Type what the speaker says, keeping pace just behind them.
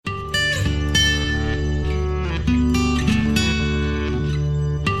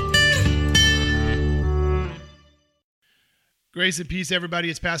Grace and peace, everybody.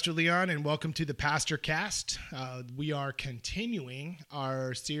 It's Pastor Leon, and welcome to the Pastor Cast. We are continuing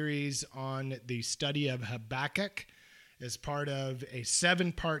our series on the study of Habakkuk as part of a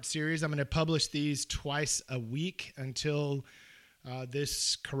 7-part series. I'm going to publish these twice a week until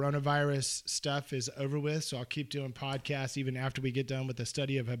this coronavirus stuff is over with. So I'll keep doing podcasts even after we get done with the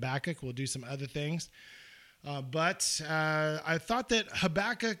study of Habakkuk. We'll do some other things. But I thought that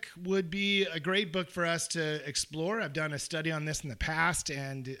Habakkuk would be a great book for us to explore. I've done a study on this in the past,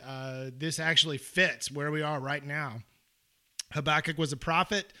 and this actually fits where we are right now. Habakkuk was a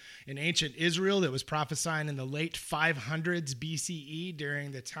prophet in ancient Israel that was prophesying in the late 500s BCE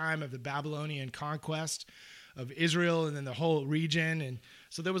during the time of the Babylonian conquest of Israel and then the whole region. And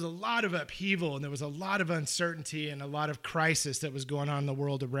so there was a lot of upheaval, and there was a lot of uncertainty and a lot of crisis that was going on in the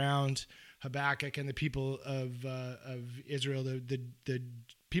world around Habakkuk and the people of Israel, the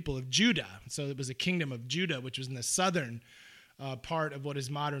people of Judah. So it was a kingdom of Judah, which was in the southern part of what is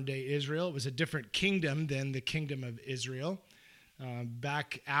modern-day Israel. It was a different kingdom than the kingdom of Israel.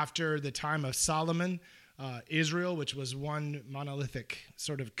 Back after the time of Solomon, Israel, which was one monolithic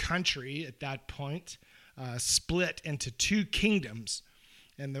sort of country at that point, split into 2 kingdoms.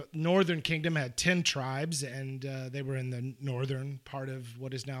 And the northern kingdom had 10 tribes, and they were in the northern part of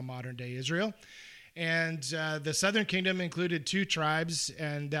what is now modern-day Israel. And the southern kingdom included 2 tribes,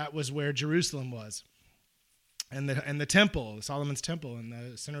 and that was where Jerusalem was, and the temple, Solomon's temple, and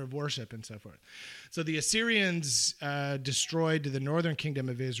the center of worship, and so forth. So the Assyrians destroyed the northern kingdom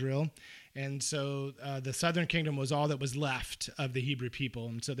of Israel, and so the southern kingdom was all that was left of the Hebrew people.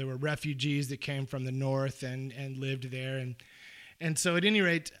 And so there were refugees that came from the north and lived there. And so at any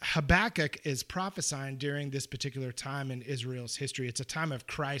rate, Habakkuk is prophesying during this particular time in Israel's history. It's a time of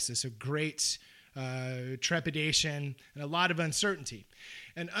crisis, of great trepidation, and a lot of uncertainty.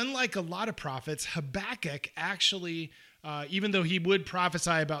 And unlike a lot of prophets, Habakkuk actually, even though he would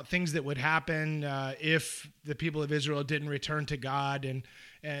prophesy about things that would happen if the people of Israel didn't return to God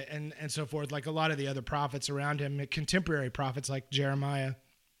and so forth, like a lot of the other prophets around him, contemporary prophets like Jeremiah,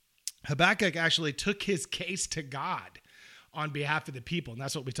 Habakkuk actually took his case to God on behalf of the people, and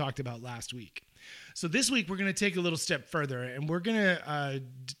that's what we talked about last week. So this week we're going to take a little step further, and we're going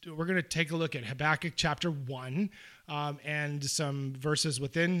to take a look at Habakkuk chapter 1 and some verses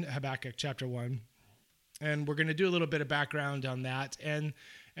within Habakkuk chapter 1, and we're going to do a little bit of background on that, and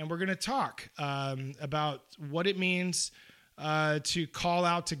we're going to talk about what it means to call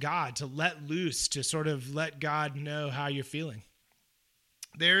out to God, to let loose, to sort of let God know how you're feeling.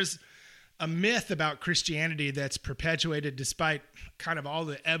 There's a myth about Christianity that's perpetuated despite kind of all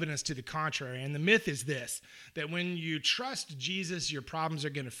the evidence to the contrary. And the myth is this, that when you trust Jesus, your problems are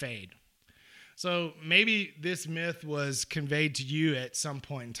going to fade. So maybe this myth was conveyed to you at some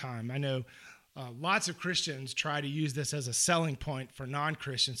point in time. I know lots of Christians try to use this as a selling point for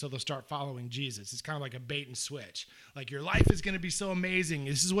non-Christians, so they'll start following Jesus. It's kind of like a bait and switch. Like, your life is going to be so amazing.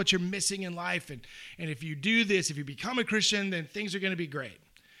 This is what you're missing in life. And if you do this, if you become a Christian, then things are going to be great.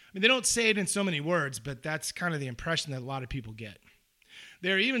 I mean, they don't say it in so many words, but that's kind of the impression that a lot of people get.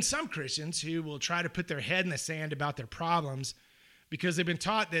 There are even some Christians who will try to put their head in the sand about their problems because they've been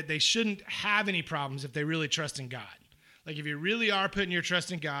taught that they shouldn't have any problems if they really trust in God. Like, if you really are putting your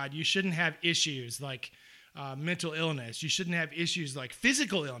trust in God, you shouldn't have issues like mental illness. You shouldn't have issues like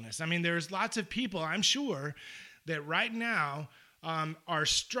physical illness. I mean, there's lots of people, I'm sure, that right now are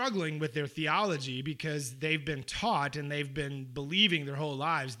struggling with their theology because they've been taught and they've been believing their whole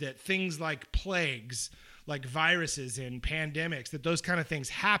lives that things like plagues, like viruses and pandemics, that those kind of things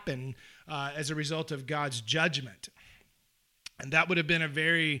happen as a result of God's judgment. And that would have been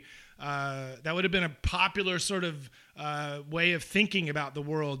a popular sort of way of thinking about the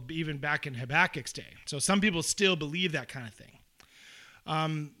world even back in Habakkuk's day. So some people still believe that kind of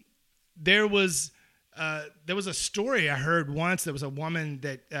thing. There was a story I heard once. There was a woman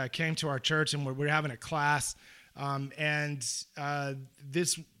that came to our church, and we were having a class.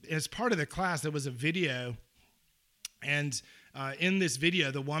 This, as part of the class, there was a video. And in this video,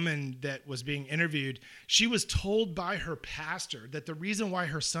 the woman that was being interviewed, she was told by her pastor that the reason why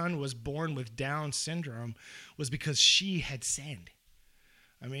her son was born with Down syndrome was because she had sinned.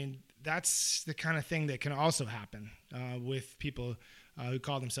 I mean, that's the kind of thing that can also happen with people who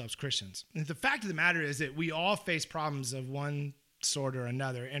call themselves Christians. And the fact of the matter is that we all face problems of one sort or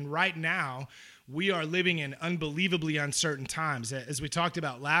another. And right now, we are living in unbelievably uncertain times. As we talked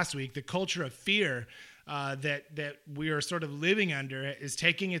about last week, the culture of fear that we are sort of living under is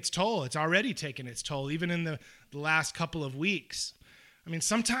taking its toll. It's already taken its toll, even in the last couple of weeks. I mean,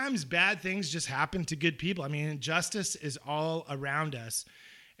 sometimes bad things just happen to good people. I mean, injustice is all around us.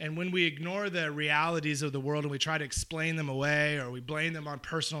 And when we ignore the realities of the world and we try to explain them away, or we blame them on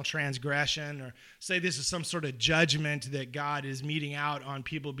personal transgression, or say this is some sort of judgment that God is meting out on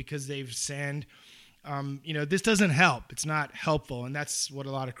people because they've sinned, this doesn't help. It's not helpful, and that's what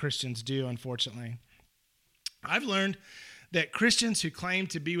a lot of Christians do, unfortunately. I've learned that Christians who claim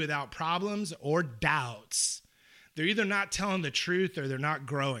to be without problems or doubts, they're either not telling the truth or they're not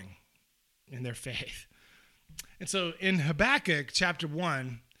growing in their faith. And so in Habakkuk chapter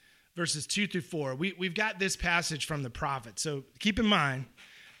 1, verses 2 through 4, we've got this passage from the prophet. So keep in mind,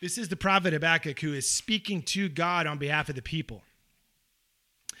 this is the prophet Habakkuk who is speaking to God on behalf of the people.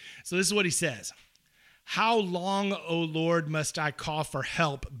 So this is what he says. How long, O Lord, must I call for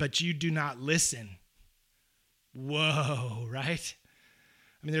help, but you do not listen? Whoa, right?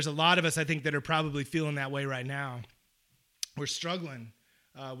 I mean, there's a lot of us, I think, that are probably feeling that way right now. We're struggling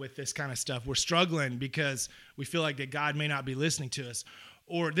with this kind of stuff. We're struggling because we feel like that God may not be listening to us.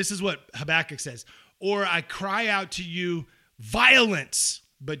 Or this is what Habakkuk says, or I cry out to you, violence,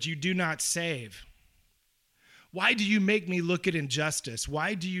 but you do not save. Why do you make me look at injustice?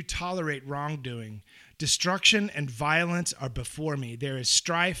 Why do you tolerate wrongdoing? Destruction and violence are before me. There is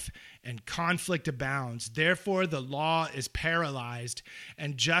strife and conflict abounds. Therefore, the law is paralyzed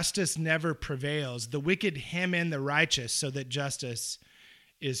and justice never prevails. The wicked hem in the righteous so that justice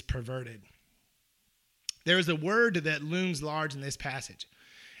is perverted. There is a word that looms large in this passage,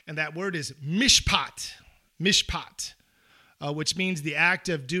 and that word is mishpat, which means the act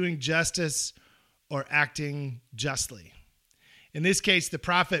of doing justice or acting justly. In this case, the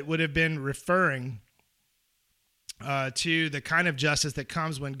prophet would have been referring to the kind of justice that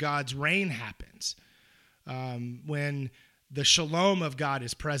comes when God's reign happens, when the shalom of God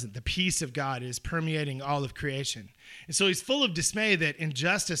is present, the peace of God is permeating all of creation. And so he's full of dismay that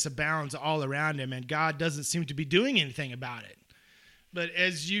injustice abounds all around him, and God doesn't seem to be doing anything about it. But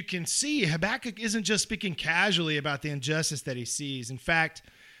as you can see, Habakkuk isn't just speaking casually about the injustice that he sees. In fact,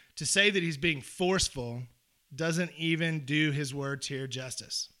 to say that he's being forceful doesn't even do his words here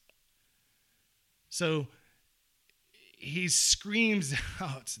justice. So he screams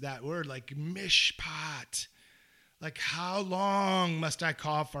out that word like mishpat. Like, how long must I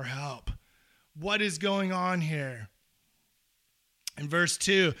call for help? What is going on here? In verse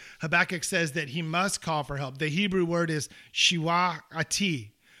 2, Habakkuk says that he must call for help. The Hebrew word is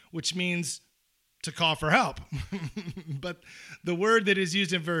shiwa'ati, which means to call for help. But the word that is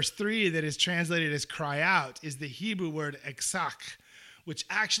used in verse 3 that is translated as cry out is the Hebrew word eksak, which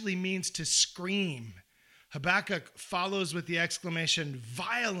actually means to scream. Habakkuk follows with the exclamation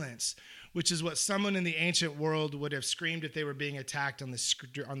violence, which is what someone in the ancient world would have screamed if they were being attacked on the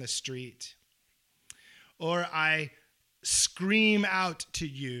street. Or I scream out to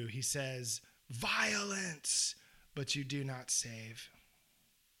you, he says, violence, but you do not save.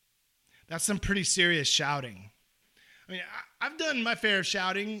 That's some pretty serious shouting. I mean, I've done my fair of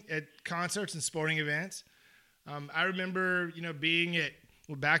shouting at concerts and sporting events. I remember, being at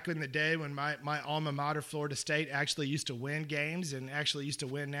back in the day when my alma mater, Florida State, actually used to win games and actually used to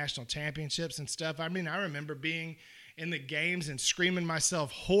win national championships and stuff. I mean, I remember being in the games and screaming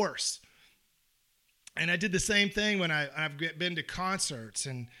myself hoarse. And I did the same thing when I've been to concerts.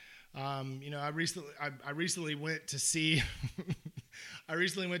 And, I recently went to see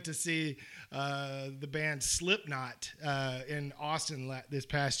the band Slipknot in Austin this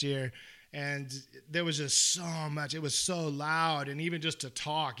past year. And there was just so much. It was so loud. And even just to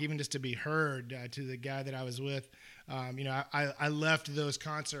talk, even just to be heard to the guy that I was with, I left those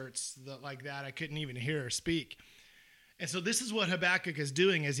concerts like that. I couldn't even hear her speak. And so this is what Habakkuk is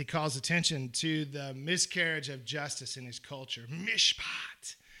doing as he calls attention to the miscarriage of justice in his culture.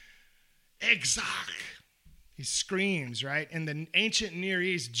 Mishpat, exak. He screams, right? In the ancient Near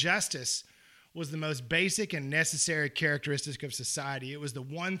East, justice was the most basic and necessary characteristic of society. It was the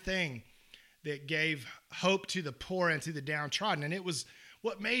one thing that gave hope to the poor and to the downtrodden. And it was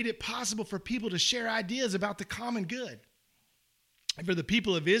what made it possible for people to share ideas about the common good. And for the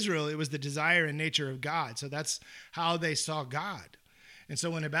people of Israel, it was the desire and nature of God. So that's how they saw God. And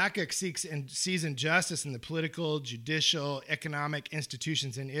so when Habakkuk sees injustice in the political, judicial, economic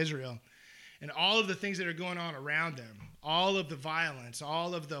institutions in Israel, and all of the things that are going on around them, all of the violence,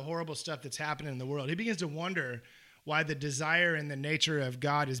 all of the horrible stuff that's happening in the world, he begins to wonder why the desire and the nature of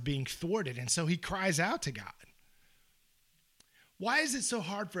God is being thwarted. And so he cries out to God. Why is it so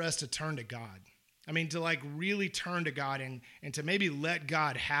hard for us to turn to God? I mean, to really turn to God and to maybe let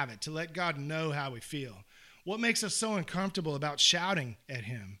God have it, to let God know how we feel. What makes us so uncomfortable about shouting at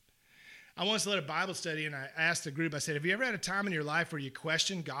him? I once led a Bible study and I asked the group, I said, have you ever had a time in your life where you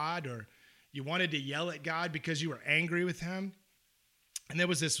questioned God or you wanted to yell at God because you were angry with him? And there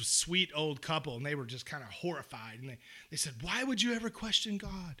was this sweet old couple, and they were just kind of horrified. And they said, why would you ever question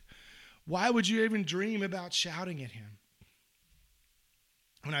God? Why would you even dream about shouting at him?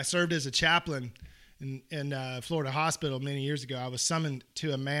 When I served as a chaplain in Florida Hospital many years ago, I was summoned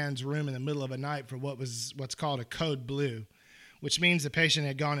to a man's room in the middle of a night for what's called a code blue, which means the patient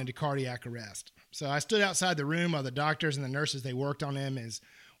had gone into cardiac arrest. So I stood outside the room while the doctors and the nurses, they worked on him, his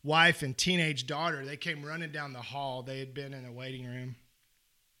wife and teenage daughter, they came running down the hall. They had been in a waiting room.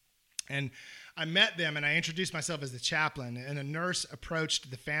 And I met them, and I introduced myself as the chaplain, and a nurse approached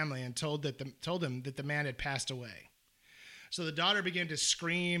the family and told them that the man had passed away. So the daughter began to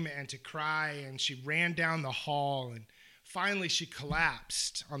scream and to cry, and she ran down the hall, and finally she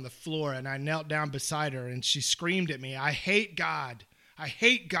collapsed on the floor, and I knelt down beside her, and she screamed at me, I hate God. I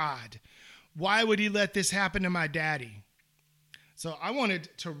hate God. Why would he let this happen to my daddy? So I wanted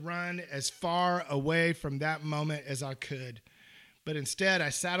to run as far away from that moment as I could. But instead, I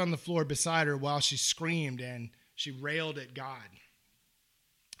sat on the floor beside her while she screamed and she railed at God.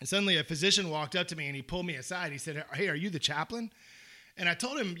 And suddenly a physician walked up to me and he pulled me aside. He said, hey, are you the chaplain? And I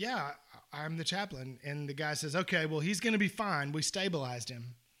told him, yeah, I'm the chaplain. And the guy says, okay, well, he's going to be fine. We stabilized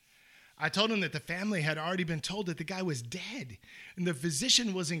him. I told him that the family had already been told that the guy was dead. And the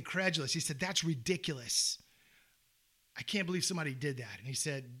physician was incredulous. He said, that's ridiculous. I can't believe somebody did that. And he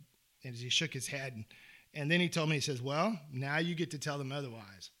said, and he shook his head. And then he told me, he says, well, now you get to tell them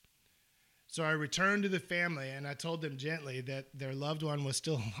otherwise. So I returned to the family, and I told them gently that their loved one was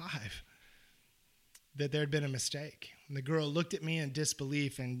still alive, that there had been a mistake. And the girl looked at me in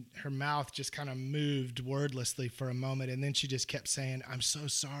disbelief, and her mouth just kind of moved wordlessly for a moment, and then she just kept saying, I'm so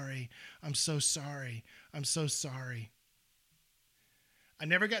sorry, I'm so sorry, I'm so sorry. I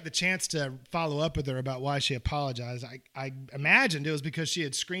never got the chance to follow up with her about why she apologized. I imagined it was because she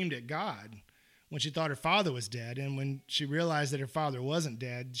had screamed at God when she thought her father was dead, and when she realized that her father wasn't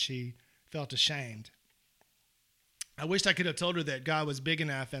dead, she felt ashamed. I wished I could have told her that God was big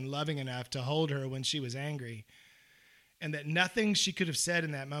enough and loving enough to hold her when she was angry, and that nothing she could have said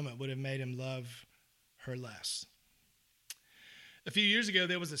in that moment would have made him love her less. A few years ago,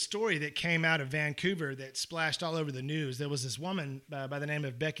 there was a story that came out of Vancouver that splashed all over the news. There was this woman by the name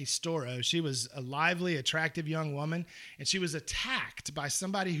of Becky Storrow. She was a lively, attractive young woman, and she was attacked by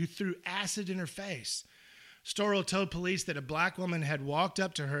somebody who threw acid in her face. Storrow told police that a black woman had walked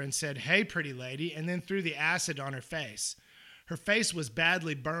up to her and said, hey, pretty lady, and then threw the acid on her face. Her face was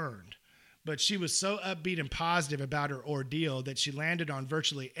badly burned, but she was so upbeat and positive about her ordeal that she landed on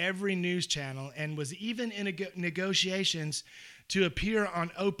virtually every news channel and was even in negotiations to appear on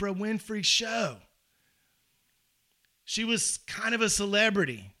Oprah Winfrey's show. She was kind of a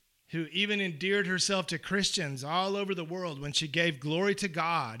celebrity who even endeared herself to Christians all over the world when she gave glory to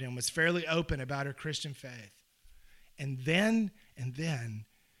God and was fairly open about her Christian faith. And then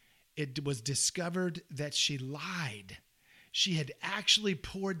it was discovered that she lied. She had actually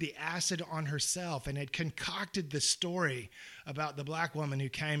poured the acid on herself and had concocted the story about the black woman who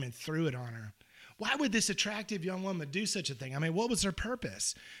came and threw it on her. Why would this attractive young woman do such a thing? I mean, what was her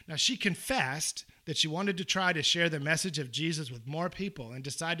purpose? Now, she confessed that she wanted to try to share the message of Jesus with more people and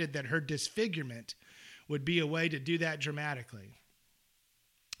decided that her disfigurement would be a way to do that dramatically.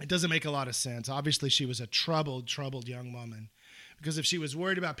 It doesn't make a lot of sense. Obviously, she was a troubled young woman, because if she was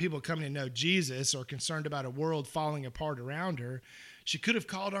worried about people coming to know Jesus or concerned about a world falling apart around her, she could have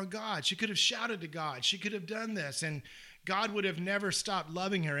called on God. She could have shouted to God. She could have done this, and God would have never stopped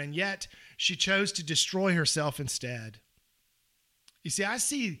loving her, and yet she chose to destroy herself instead. You see, I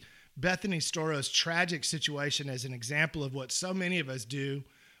see Bethany Storrow's tragic situation as an example of what so many of us do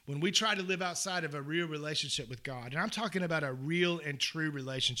when we try to live outside of a real relationship with God. And I'm talking about a real and true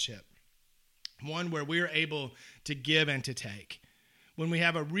relationship, one where we're able to give and to take. When we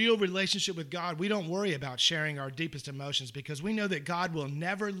have a real relationship with God, we don't worry about sharing our deepest emotions because we know that God will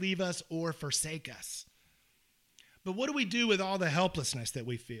never leave us or forsake us. But what do we do with all the helplessness that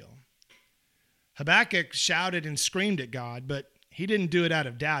we feel? Habakkuk shouted and screamed at God, but he didn't do it out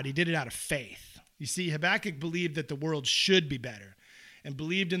of doubt. He did it out of faith. You see, Habakkuk believed that the world should be better and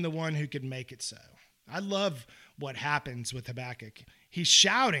believed in the one who could make it so. I love what happens with Habakkuk. He's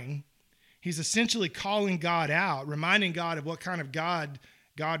shouting. He's essentially calling God out, reminding God of what kind of God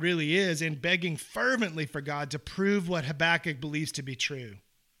really is, and begging fervently for God to prove what Habakkuk believes to be true.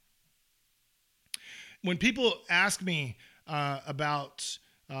 When people ask me about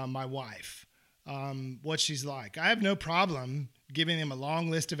my wife, what she's like, I have no problem giving them a long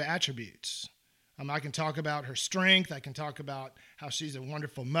list of attributes. I can talk about her strength. I can talk about how she's a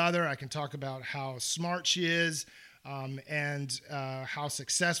wonderful mother. I can talk about how smart she is and how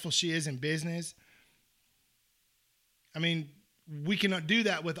successful she is in business. I mean, we can do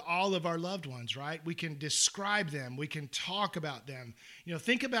that with all of our loved ones, right? We can describe them. We can talk about them.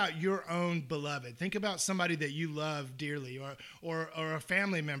 Think about your own beloved. Think about somebody that you love dearly, or a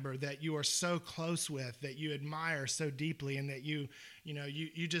family member that you are so close with, that you admire so deeply, and that you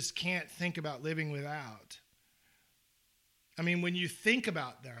just can't think about living without. I mean, when you think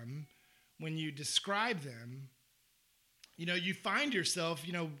about them, when you describe them, you find yourself,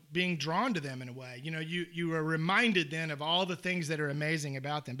 being drawn to them in a way. You are reminded then of all the things that are amazing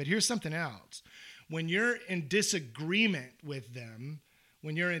about them. But here's something else. When you're in disagreement with them,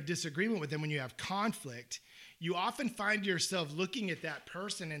 when you have conflict, you often find yourself looking at that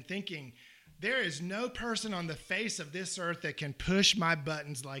person and thinking, there is no person on the face of this earth that can push my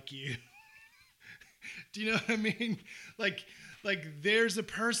buttons like you. Do you know what I mean? Like there's a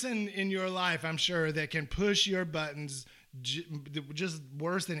person in your life, I'm sure, that can push your buttons just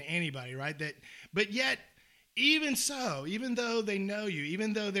worse than anybody, right? But yet, even so, even though they know you,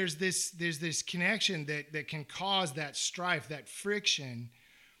 even though there's this connection that can cause that strife, that friction,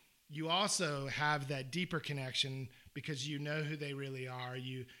 you also have that deeper connection because you know who they really are.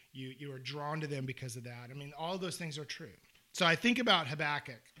 You are drawn to them because of that. I mean, all those things are true. So I think about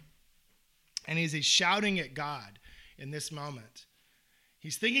Habakkuk, and he's shouting at God in this moment.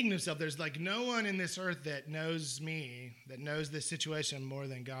 He's thinking to himself, there's like no one in this earth that knows me, that knows this situation more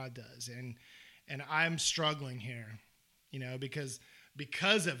than God does. And I'm struggling here,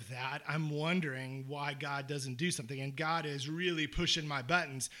 because of that, I'm wondering why God doesn't do something. And God is really pushing my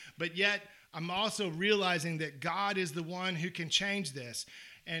buttons. But yet, I'm also realizing that God is the one who can change this.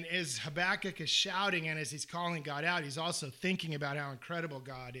 And as Habakkuk is shouting and as he's calling God out, he's also thinking about how incredible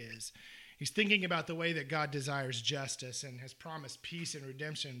God is. He's thinking about the way that God desires justice and has promised peace and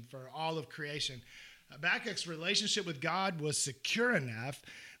redemption for all of creation. Habakkuk's relationship with God was secure enough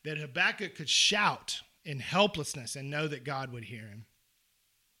that Habakkuk could shout in helplessness and know that God would hear him.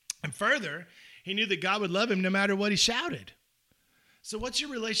 And further, he knew that God would love him no matter what he shouted. So what's your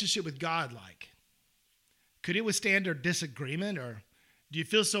relationship with God like? Could it withstand a disagreement, or do you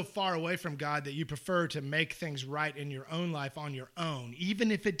feel so far away from God that you prefer to make things right in your own life on your own,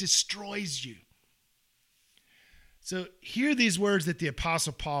 even if it destroys you? So hear these words that the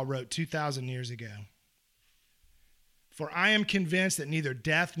Apostle Paul wrote 2,000 years ago. For I am convinced that neither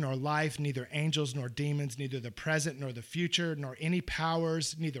death nor life, neither angels nor demons, neither the present nor the future, nor any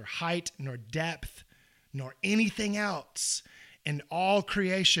powers, neither height nor depth, nor anything else in all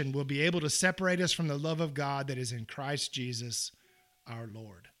creation will be able to separate us from the love of God that is in Christ Jesus our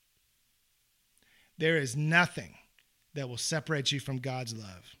Lord. There is nothing that will separate you from God's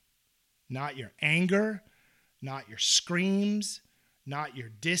love. Not your anger, not your screams, not your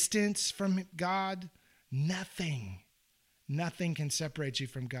distance from God. Nothing can separate you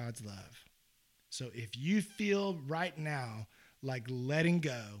from God's love. So if you feel right now like letting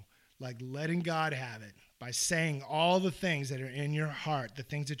go, like letting God have it, by saying all the things that are in your heart, the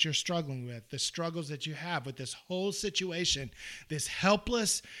things that you're struggling with, the struggles that you have with this whole situation, this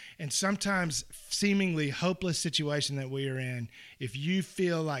helpless and sometimes seemingly hopeless situation that we are in, if you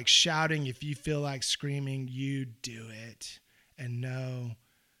feel like shouting, if you feel like screaming, you do it. And know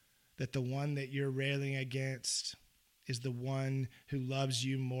that the one that you're railing against is the one who loves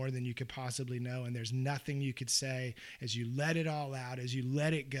you more than you could possibly know. And there's nothing you could say as you let it all out, as you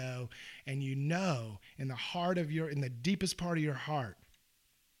let it go. And you know in the deepest part of your heart,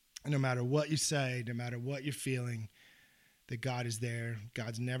 no matter what you say, no matter what you're feeling, that God is there.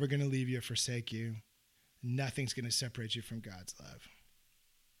 God's never going to leave you or forsake you. Nothing's going to separate you from God's love.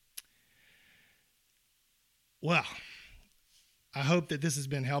 Well, I hope that this has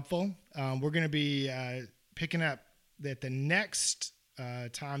been helpful. We're going to be picking up that the next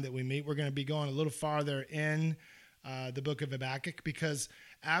time that we meet, we're going to be going a little farther in the book of Habakkuk, because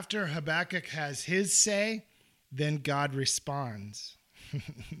after Habakkuk has his say, then God responds.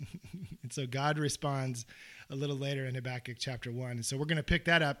 And so God responds a little later in Habakkuk chapter 1. And so we're going to pick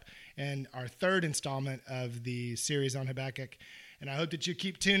that up in our third installment of the series on Habakkuk. And I hope that you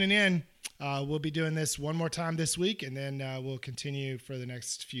keep tuning in. We'll be doing this one more time this week, and then we'll continue for the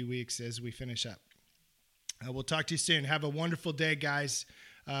next few weeks as we finish up. We'll talk to you soon. Have a wonderful day, guys.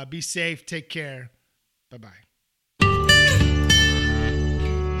 Be safe. Take care. Bye-bye.